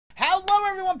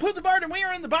everyone, PtB, and we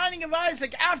are in the Binding of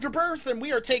Isaac Afterbirth, and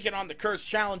we are taking on the Curse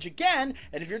Challenge again.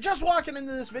 And if you're just walking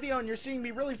into this video and you're seeing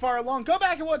me really far along, go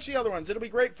back and watch the other ones. It'll be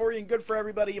great for you and good for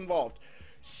everybody involved.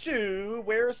 So,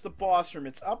 where's the boss room?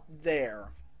 It's up there.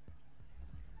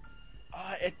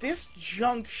 At this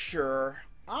juncture,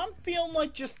 I'm feeling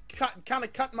like just kind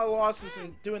of cutting my losses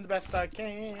and doing the best I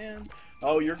can.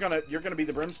 Oh, you're gonna be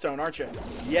the Brimstone, aren't you?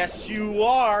 Yes, you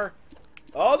are.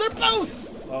 Oh, they're both.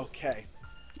 Okay.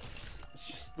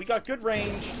 We got good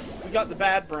range. We got the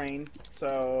bad brain.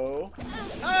 So,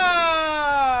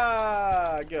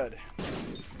 good.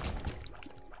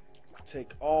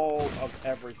 Take all of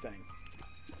everything.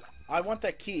 I want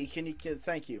that key. Can you?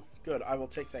 Thank you. Good. I will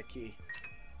take that key.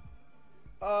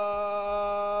 Oh,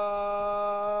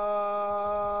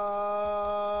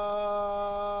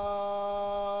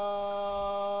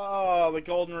 the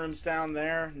golden room's down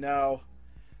there. No.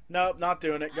 Nope, not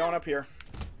doing it. Going up here.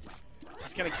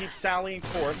 Just gonna keep sallying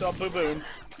forth. Oh, boom.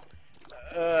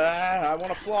 I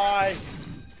want to fly.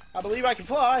 I believe I can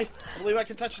fly. I believe I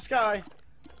can touch the sky.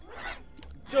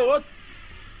 Do it.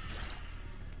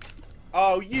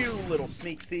 Oh, you little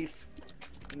sneak thief.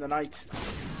 In the night.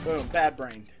 Boom, bad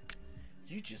brained.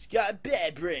 You just got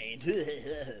bad brained.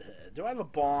 Do I have a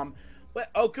bomb?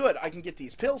 Oh, good. I can get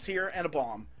these pills here and a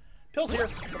bomb. Pills here.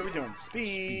 What are we doing?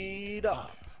 Speed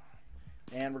up.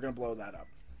 And we're gonna blow that up.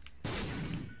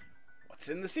 What's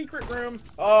in the secret room?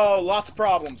 Oh, lots of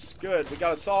problems. Good. We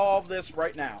gotta solve this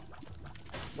right now.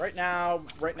 Right now.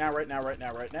 Right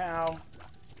now.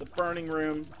 The burning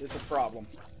room is a problem.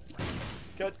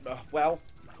 Good. Well,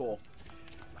 cool.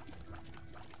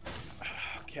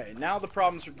 Okay, now the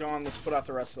problems are gone. Let's put out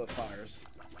the rest of the fires.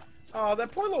 Oh,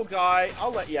 that poor little guy.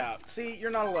 I'll let you out. See,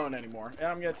 you're not alone anymore. And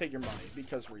I'm gonna take your money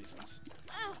because reasons.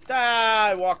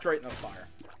 I walked right in the fire.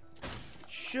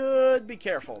 Should be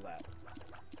careful of that.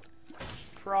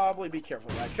 Probably be careful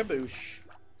of that. Kaboosh.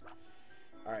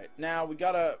 Alright, now we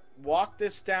gotta walk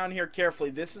this down here carefully.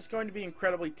 This is going to be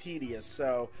incredibly tedious,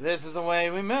 so... This is the way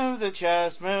we move the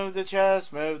chest, move the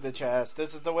chest, move the chest.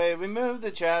 This is the way we move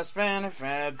the chest,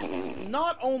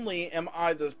 Not only am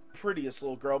I the prettiest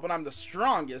little girl, but I'm the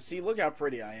strongest. See, look how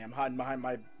pretty I am, hiding behind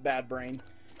my bad brain.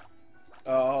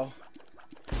 Oh.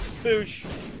 Boosh.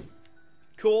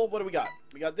 Cool, what do we got?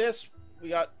 We got this, we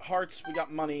got hearts, we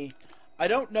got money. I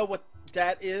don't know what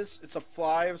that is. It's a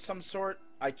fly of some sort.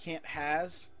 I can't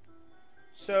has.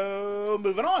 So,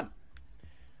 moving on.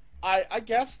 I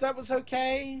guess that was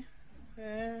okay.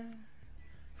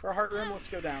 For a heart room, let's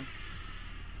go down.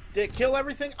 Did it kill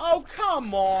everything? Oh,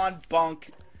 come on, bunk.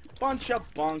 Bunch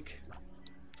of bunk.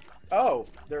 Oh,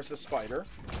 there's a spider.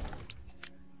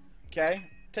 Okay,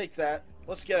 take that.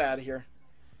 Let's get out of here.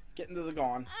 Get into the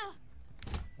gone.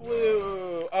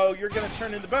 Woo. Oh, you're gonna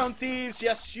turn into bone thieves.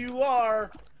 Yes, you are.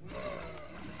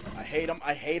 I hate them.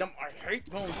 I hate them. I hate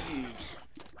bone thieves.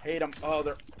 Hate them. Oh,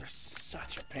 they're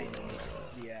such a pain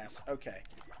in the ass. Okay.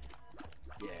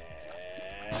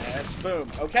 Yes.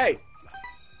 Boom. Okay.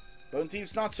 Bone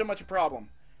thieves not so much a problem.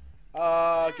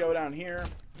 Go down here.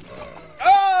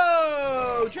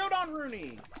 Oh, Joe Don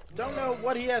Rooney. Don't know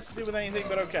what he has to do with anything,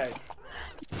 but okay.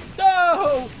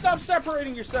 No! Stop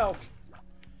separating yourself.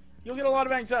 You'll get a lot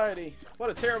of anxiety.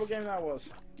 What a terrible game that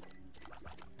was.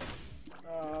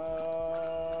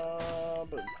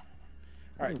 Boom.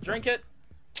 Alright, drink it.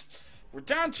 We're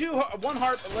down to one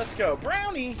heart, but let's go.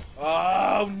 Brownie!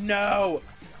 Oh, no!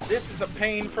 This is a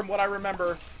pain from what I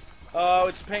remember. Oh,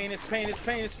 it's pain, it's pain, it's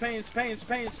pain, it's pain, it's pain, it's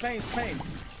pain, it's pain, it's pain.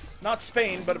 Not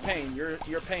Spain, but a pain. Your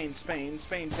pain, Spain,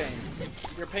 Spain, pain.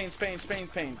 Your pain, Spain, Spain,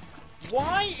 pain.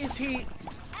 Why is he...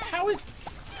 How is...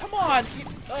 Come on!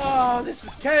 Oh, this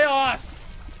is chaos!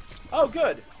 Oh,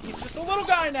 good. He's just a little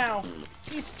guy now.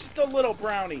 He's just a little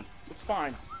brownie. It's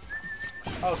fine.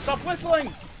 Oh, stop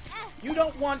whistling! You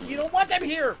don't want them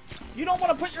here! You don't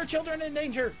want to put your children in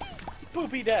danger!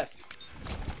 Poopy death.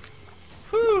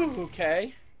 Whew,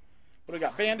 okay. What do we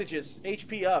got? Bandages.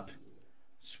 HP up.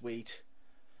 Sweet.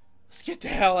 Let's get the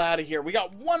hell out of here. We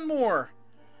got one more.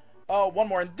 Oh, one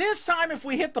more. And this time, if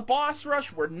we hit the boss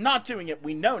rush, we're not doing it.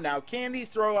 We know now. Candy,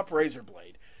 throw up, razor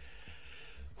blade.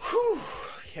 Whew.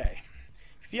 Okay.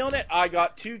 Feeling it? I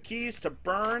got 2 keys to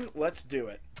burn. Let's do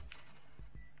it.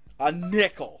 A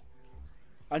nickel.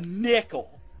 A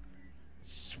nickel.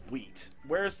 Sweet.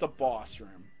 Where's the boss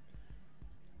room?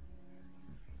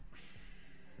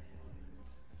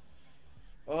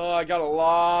 Oh, I got a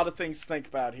lot of things to think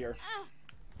about here.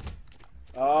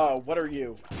 Oh, what are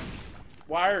you?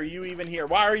 Why are you even here?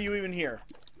 Why are you even here?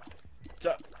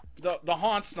 The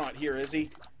Haunt's not here, is he?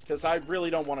 Because I really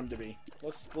don't want him to be.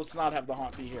 Let's not have the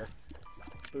Haunt be here.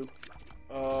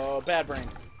 Boop. Bad brain.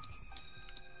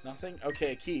 Nothing?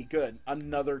 Okay, a key. Good.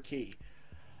 Another key.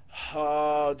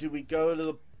 Oh, do we go to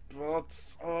the...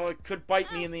 Oh, it could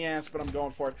bite me in the ass, but I'm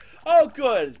going for it. Oh,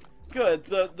 good. Good.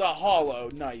 The hollow.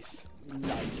 Nice.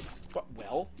 Nice. But,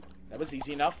 well, that was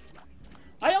easy enough.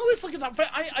 I always look at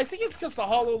that. I think it's because the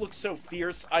hollow looks so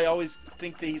fierce. I always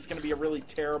think that he's going to be a really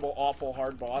terrible, awful,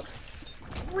 hard boss.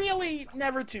 Really,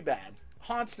 never too bad.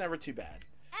 Haunt's never too bad.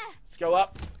 Let's go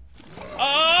up.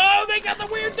 Oh, they got the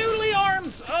weird doodly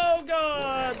arms. Oh,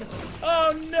 God.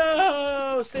 Oh,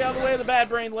 no. Stay out of the way of the bad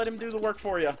brain. Let him do the work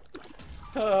for you.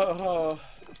 Oh.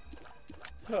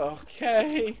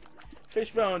 Okay.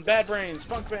 Fishbone, bad brain,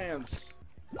 spunk bands.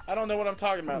 I don't know what I'm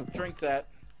talking about. Drink that.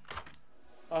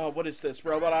 Oh, what is this?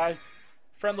 Robot eye?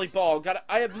 Friendly ball. Got it.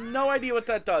 I have no idea what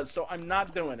that does, so I'm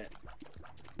not doing it.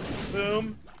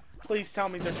 Boom. Please tell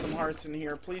me there's some hearts in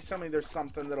here. Please tell me there's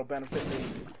something that'll benefit me.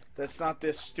 That's not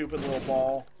this stupid little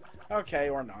ball. Okay,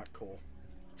 or not. Cool.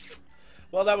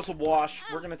 Well, that was a wash.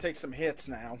 We're going to take some hits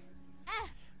now.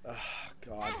 Oh,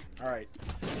 God. Alright.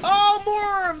 Oh,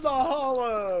 more of the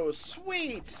hollow!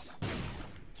 Sweet!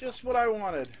 Just what I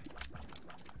wanted.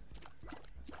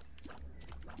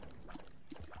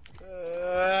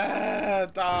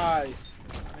 Die.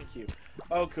 Thank you.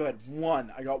 Oh, good.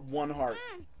 One. I got one heart.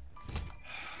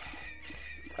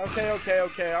 Okay, okay,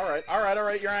 okay. Alright. Alright,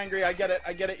 alright. You're angry. I get it.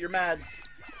 I get it. You're mad.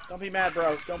 Don't be mad,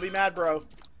 bro. Don't be mad, bro.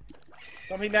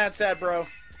 Don't be mad, sad, bro.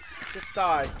 Just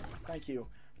die. Thank you.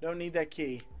 Don't need that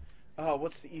key. Oh,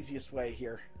 what's the easiest way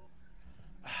here?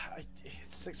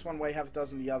 It's 6 one way, half a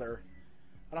dozen the other.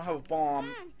 I don't have a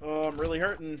bomb. Oh, I'm really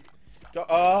hurting. Go.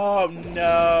 Oh,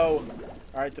 no.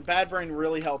 Alright, the bad brain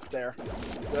really helped there.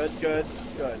 Good, good,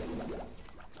 good.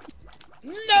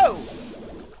 No!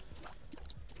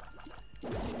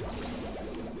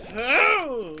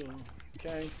 Oh!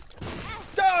 Okay.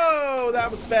 Oh, that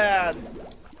was bad.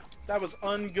 That was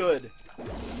ungood.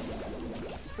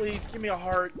 Please, give me a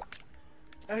heart.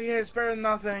 Okay, it's better than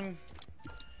nothing.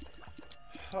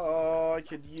 Oh, I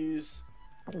could use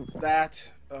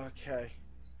that. Okay.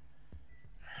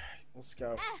 Let's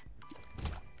go.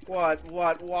 What?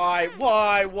 Why?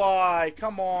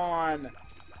 Come on.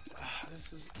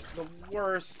 This is the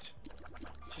worst.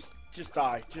 Just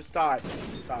die. Just die.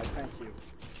 Just die. Thank you.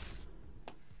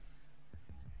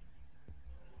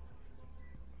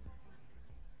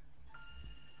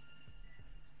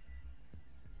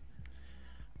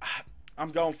 I'm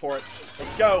going for it.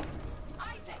 Let's go.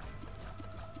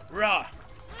 Rah.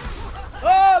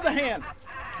 Oh, the hand.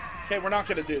 Okay, we're not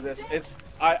gonna do this. It's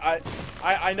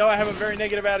I know I have a very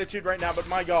negative attitude right now, but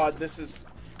my God, this is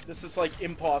like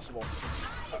impossible.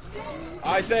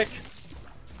 Isaac.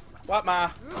 What,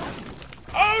 ma?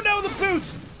 Oh no, the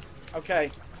Poot. Okay,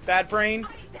 bad brain.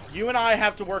 You and I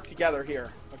have to work together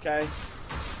here. Okay.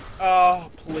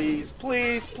 Oh, please,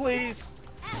 please, please.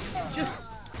 Just.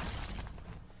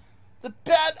 The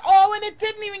bad. Oh, and it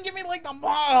didn't even give me like the.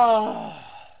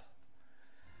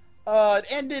 It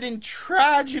ended in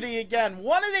tragedy again.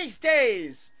 One of these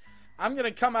days, I'm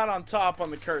gonna come out on top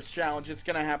on the curse challenge. It's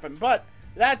gonna happen, but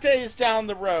that day is down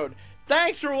the road.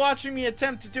 Thanks for watching me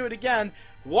attempt to do it again.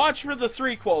 Watch for the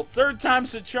threequel. 3rd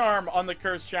time's the charm on the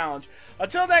curse challenge.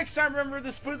 Until next time, remember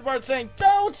this Poot saying,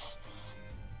 "Don't."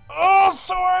 Oh, I'm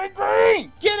so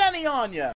angry. Get any on ya.